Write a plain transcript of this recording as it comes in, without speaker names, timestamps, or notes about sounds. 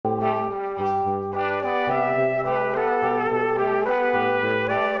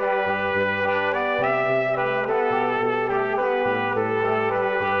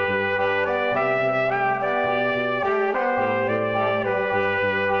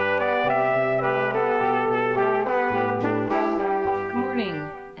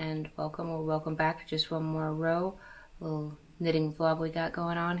welcome back to just one more row. Little knitting vlog we got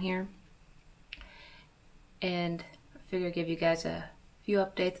going on here. And I figure I'd give you guys a few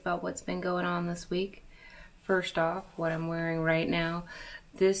updates about what's been going on this week. First off, what I'm wearing right now.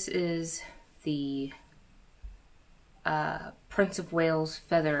 This is the Prince of Wales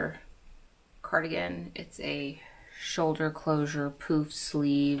feather cardigan. It's a shoulder closure poof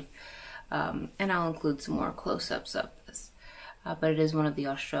sleeve, and I'll include some more close-ups of this. But it is one of the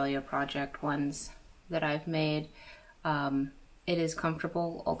Australia project ones that I've made. It is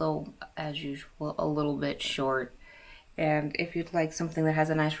comfortable, although as usual a little bit short. And if you'd like something that has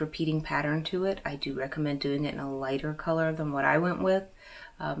a nice repeating pattern to it, I do recommend doing it in a lighter color than what I went with,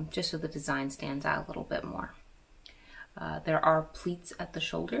 just so the design stands out a little bit more. There are pleats at the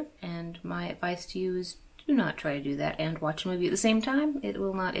shoulder, and my advice to you is do not try to do that and watch a movie at the same time. It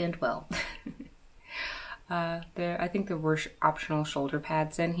will not end well. I think there were optional shoulder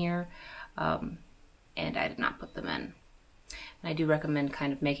pads in here, and I did not put them in. And I do recommend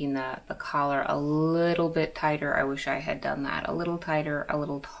kind of making the collar a little bit tighter. I wish I had done that. A little tighter, a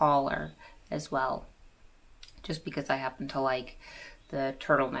little taller as well. Just because I happen to like the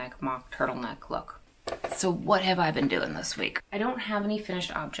turtleneck, mock turtleneck look. So what have I been doing this week? I don't have any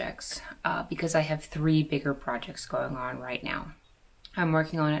finished objects because I have 3 bigger projects going on right now. I'm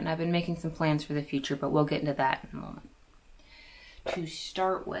working on it and I've been making some plans for the future, but we'll get into that in a moment. To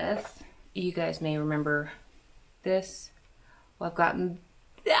start with, you guys may remember this. Well, I've gotten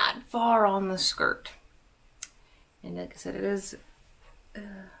that far on the skirt. And like I said, it is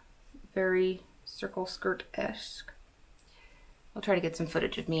very circle skirt-esque. I'll try to get some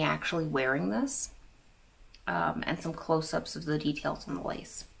footage of me actually wearing this. And some close-ups of the details on the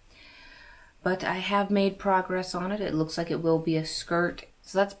lace. But I have made progress on it. It looks like it will be a skirt.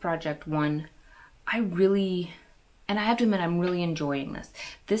 So that's project 1. And I have to admit, I'm really enjoying this.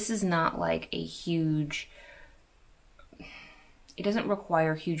 This is not like a huge, it doesn't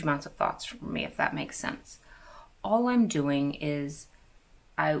require huge amounts of thoughts from me, if that makes sense. All I'm doing is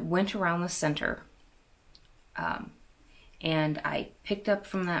I went around the center and I picked up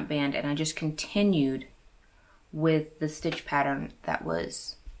from that band and I just continued with the stitch pattern that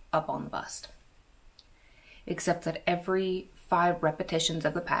was up on the bust. Except that every 5 repetitions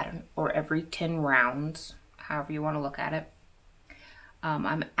of the pattern, or every 10 rounds, however you want to look at it,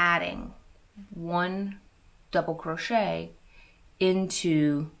 I'm adding 1 double crochet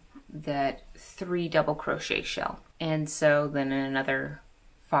into that 3 double crochet shell. And so then in another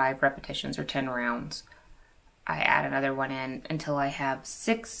 5 repetitions or 10 rounds, I add another one in until I have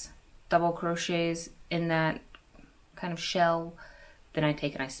 6 double crochets in that kind of shell. Then I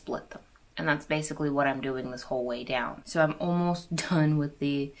take and I split them. And that's basically what I'm doing this whole way down. So I'm almost done with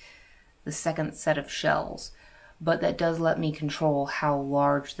the second set of shells. But that does let me control how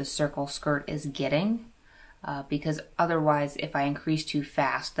large the circle skirt is getting. Because otherwise, if I increase too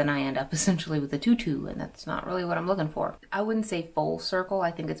fast, then I end up essentially with a tutu, and that's not really what I'm looking for. I wouldn't say full circle. I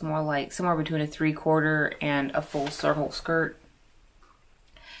think it's more like somewhere between a 3/4 and a full circle skirt.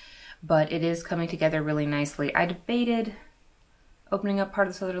 But it is coming together really nicely. I debated opening up part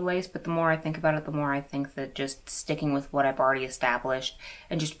of this other lace, but the more I think about it, the more I think that just sticking with what I've already established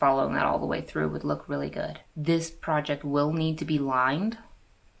and just following that all the way through would look really good. This project will need to be lined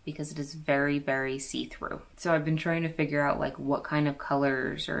because it is very, very see-through. So I've been trying to figure out like what kind of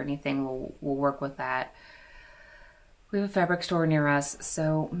colors or anything will work with that. We have a fabric store near us,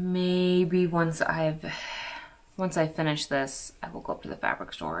 so maybe once I finish this, I will go up to the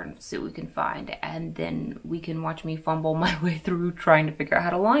fabric store and see what we can find, and then we can watch me fumble my way through trying to figure out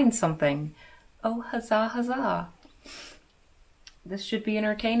how to line something. Oh, huzzah, huzzah. This should be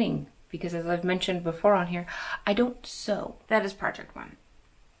entertaining, because as I've mentioned before on here, I don't sew. That is project 1.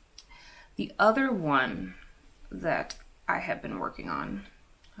 The other one that I have been working on,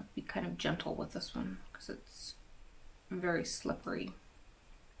 I'll be kind of gentle with this one, because it's very slippery,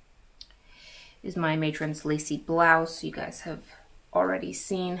 is my matron's lacy blouse. You guys have already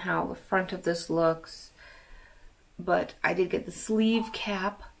seen how the front of this looks, but I did get the sleeve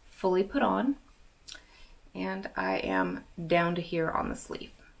cap fully put on, and I am down to here on the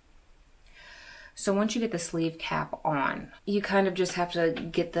sleeve. So once you get the sleeve cap on, you kind of just have to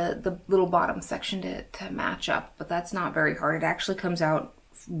get the little bottom section to match up, but that's not very hard. It actually comes out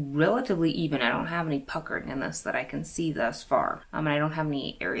relatively even. I don't have any puckering in this that I can see thus far. And I don't have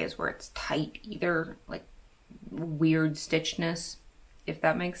any areas where it's tight either, like weird stitchness, if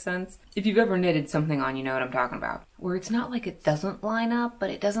that makes sense. If you've ever knitted something on, you know what I'm talking about. Where it's not like it doesn't line up, but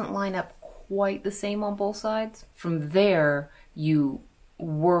it doesn't line up quite the same on both sides. From there, you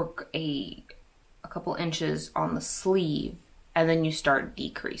work a couple inches on the sleeve, and then you start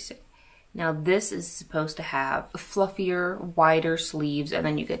decreasing. Now this is supposed to have fluffier, wider sleeves, and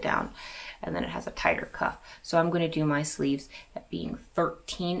then you get down and then it has a tighter cuff. So I'm going to do my sleeves at being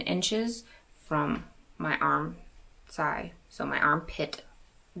 13 inches from my arm side, so my armpit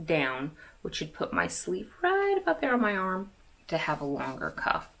down, which should put my sleeve right about there on my arm, to have a longer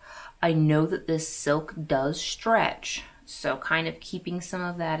cuff. I know that this silk does stretch, so kind of keeping some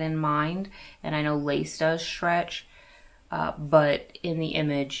of that in mind, and I know lace does stretch, but in the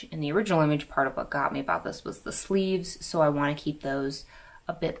image, in the original image, part of what got me about this was the sleeves, so I want to keep those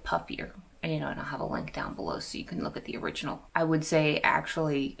a bit puffier. You know, and I'll have a link down below so you can look at the original. I would say,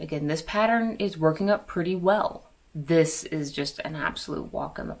 actually, again, this pattern is working up pretty well. This is just an absolute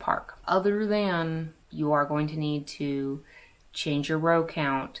walk in the park. Other than you are going to need to change your row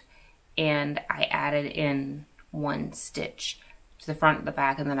count, and I added in 1 stitch to the front and the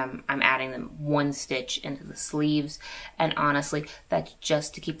back, and then I'm adding them 1 stitch into the sleeves. And honestly, that's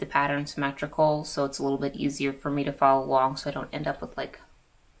just to keep the pattern symmetrical, so it's a little bit easier for me to follow along, so I don't end up with like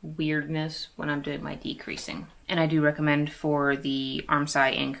weirdness when I'm doing my decreasing. And I do recommend for the arm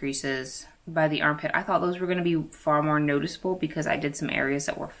side increases by the armpit. I thought those were going to be far more noticeable because I did some areas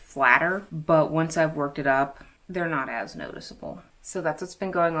that were flatter, but once I've worked it up, they're not as noticeable. So that's what's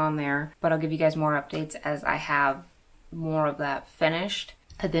been going on there, but I'll give you guys more updates as I have more of that finished.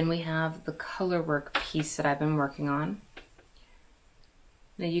 And then we have the color work piece that I've been working on.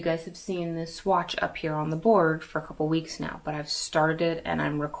 Now you guys have seen this swatch up here on the board for a couple weeks now, but I've started it and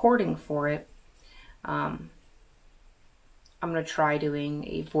I'm recording for it. I'm going to try doing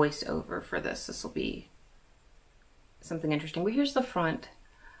a voiceover for this. This will be something interesting. But here's the front.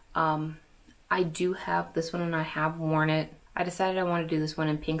 I do have this one and I have worn it. I decided I want to do this one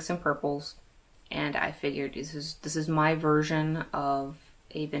in pinks and purples, and I figured this is my version of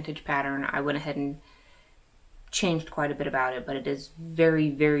a vintage pattern. I went ahead and changed quite a bit about it, but it is very,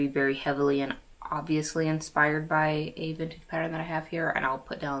 very, very heavily and obviously inspired by a vintage pattern that I have here, and I'll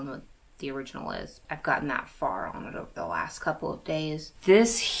put down what the original is. I've gotten that far on it over the last couple of days.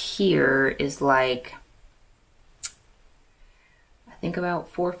 This here is like, I think about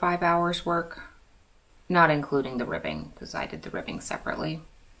 4 or 5 hours work, not including the ribbing, because I did the ribbing separately.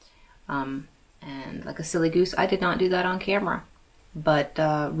 And like a silly goose, I did not do that on camera, but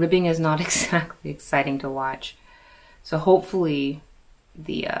ribbing is not exactly exciting to watch. So hopefully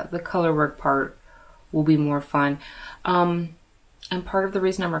the color work part will be more fun. And part of the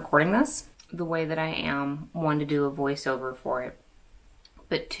reason I'm recording this the way that I am, one, to do a voiceover for it,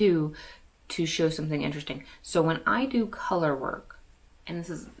 but two, to show something interesting. So when I do color work, and this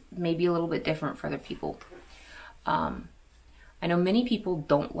is maybe a little bit different for other people, I know many people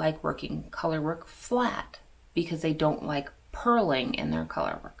don't like working color work flat because they don't like purling in their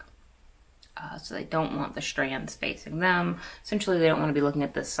color work. So they don't want the strands facing them. Essentially, they don't want to be looking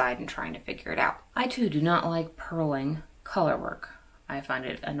at this side and trying to figure it out. I too do not like purling color work. I find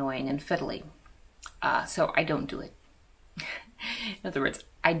it annoying and fiddly. So I don't do it. In other words,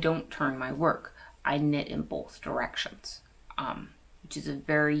 I don't turn my work. I knit in both directions, which is a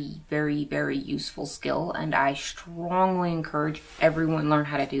very, very, very useful skill. And I strongly encourage everyone learn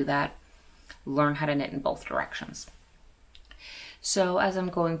how to do that. Learn how to knit in both directions. So as I'm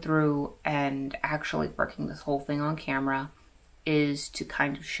going through and actually working this whole thing on camera, is to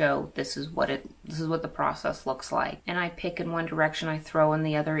kind of show this is what the process looks like. And I pick in one direction, I throw in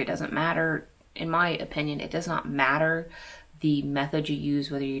the other. It doesn't matter, in my opinion, it does not matter the method you use,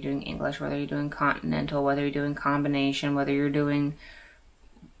 whether you're doing English, whether you're doing continental, whether you're doing combination, whether you're doing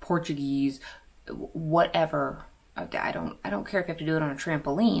Portuguese, whatever. I don't care if you have to do it on a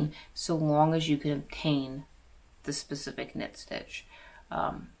trampoline, so long as you can obtain the specific knit stitch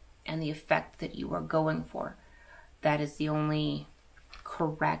and the effect that you are going for. That is the only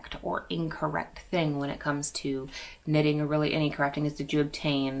correct or incorrect thing when it comes to knitting, or really any crafting, is that you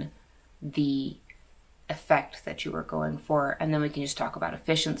obtain the effect that you are going for. And then we can just talk about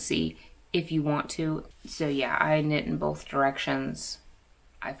efficiency if you want to. So yeah, I knit in both directions.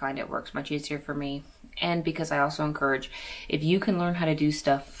 I find it works much easier for me. And because I also encourage, if you can learn how to do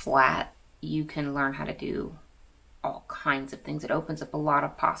stuff flat, you can learn how to do all kinds of things. It opens up a lot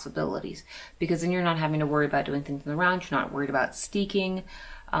of possibilities, because then you're not having to worry about doing things in the round. You're not worried about steeking.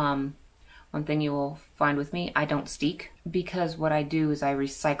 One thing you will find with me, I don't steek, because what I do is I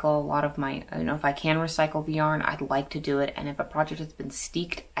recycle a lot of my, if I can recycle the yarn, I'd like to do it. And if a project has been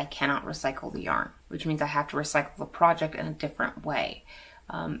steeked, I cannot recycle the yarn, which means I have to recycle the project in a different way.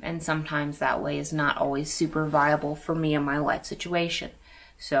 And sometimes that way is not always super viable for me in my life situation.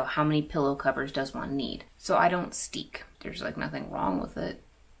 So how many pillow covers does one need? So I don't steek. There's like nothing wrong with it.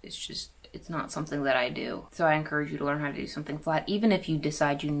 It's just it's not something that I do. So I encourage you to learn how to do something flat. Even if you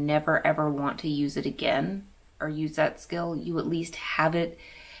decide you never ever want to use it again or use that skill, you at least have it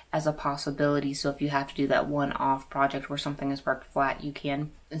as a possibility. So if you have to do that one-off project where something is worked flat, you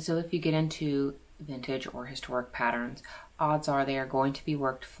can. And so if you get into vintage or historic patterns, odds are they are going to be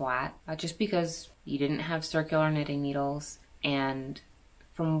worked flat, just because you didn't have circular knitting needles. And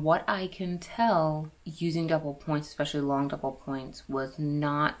from what I can tell, using double points, especially long double points, was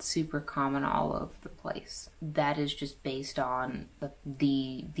not super common all over the place. That is just based on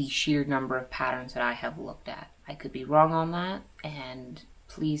the sheer number of patterns that I have looked at. I could be wrong on that, and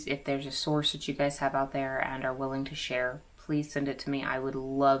please, if there's a source that you guys have out there and are willing to share, please send it to me. I would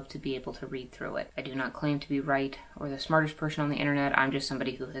love to be able to read through it. I do not claim to be right or the smartest person on the internet. I'm just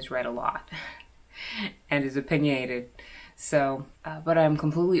somebody who has read a lot and is opinionated. So, but I'm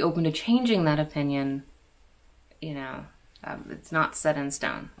completely open to changing that opinion. You know, it's not set in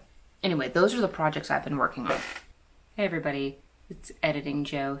stone. Anyway, those are the projects I've been working on. Hey everybody, it's Editing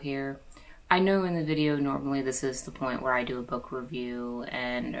Joe here. I know in the video normally this is the point where I do a book review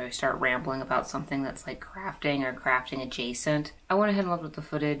and I start rambling about something that's like crafting or crafting adjacent. I went ahead and looked at the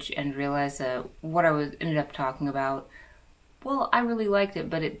footage and realized that what I ended up talking about, well, I really liked it,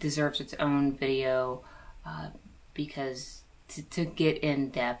 but it deserves its own video because to get in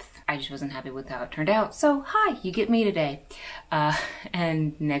depth, I just wasn't happy with how it turned out. So hi, you get me today.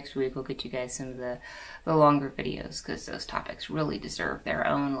 And next week we'll get you guys some of the longer videos because those topics really deserve their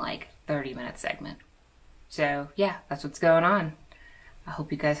own like 30-minute segment. So yeah, that's what's going on. I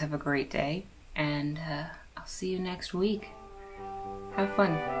hope you guys have a great day, and I'll see you next week. Have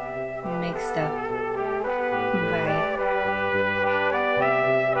fun. Make stuff. Bye.